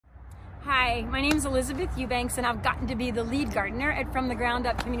Hi, my name is E.Eubanks and I've gotten to be the lead gardener at From the Ground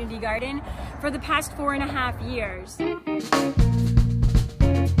Up Community Garden for the past 4.5 years.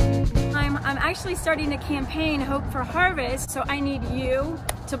 I'm actually starting a campaign, Hope for Harvest, so I need you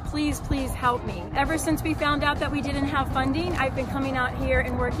to please help me. Ever since we found out that we didn't have funding, I've been coming out here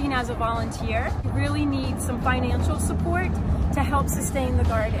and working as a volunteer. We really need some financial support to help sustain the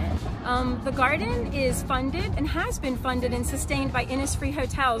garden. The garden is funded and has been funded and sustained by Innisfree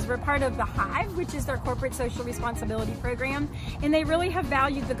hotels. We're part of the Hive, which is their corporate social responsibility program, and they really have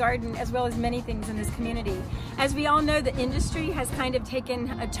valued the garden as well as many things in this community. As we all know, the industry has kind of taken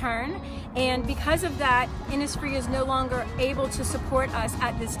a turn, and because of that, Innisfree is no longer able to support us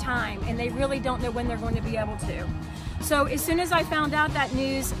at this time, and they really don't know when they're going to be able to. So as soon as I found out that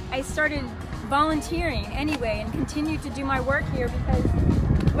news, I started volunteering anyway and continued to do my work here, because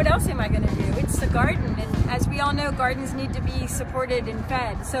what else am I going to do? It's a garden, and as we all know, gardens need to be supported and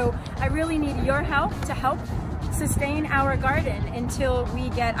fed. So I really need your help to help sustain our garden until we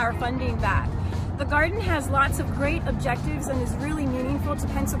get our funding back. The garden has lots of great objectives and is really meaningful to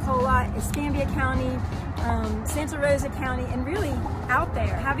Pensacola, Escambia County, Santa Rosa County, and really out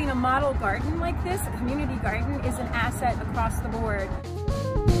there. Having a model garden like this, a community garden, is an asset across the board.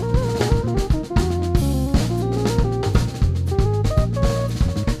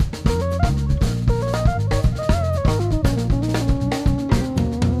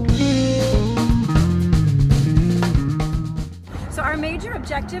 Our major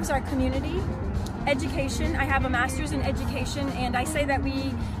objectives are community, education. I have a master's in education, and I say that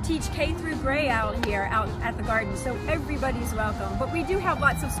we teach K through Gray out here, out at the garden, so everybody's welcome. But we do have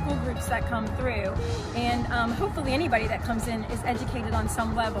lots of school groups that come through, and hopefully anybody that comes in is educated on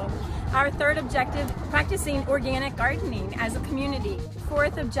some level. Our third objective, practicing organic gardening as a community.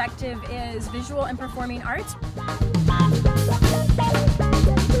 Fourth objective is visual and performing arts.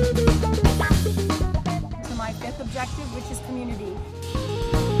 My fifth objective, which is community.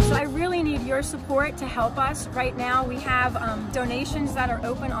 So I really need your support to help us. Right now we have donations that are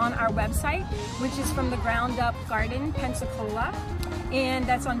open on our website, which is From the Ground Up Garden Pensacola, and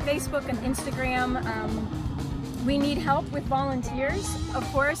that's on Facebook and Instagram. We need help with volunteers, of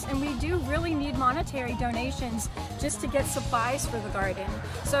course, and we do really need monetary donations just to get supplies for the garden.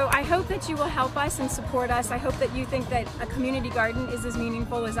 So I hope that you will help us and support us. I hope that you think that a community garden is as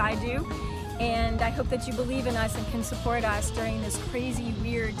meaningful as I do. And I hope that you believe in us and can support us during this crazy,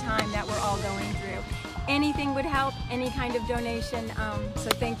 weird time that we're all going through. Anything would help, any kind of donation,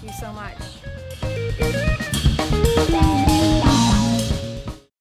 so thank you so much.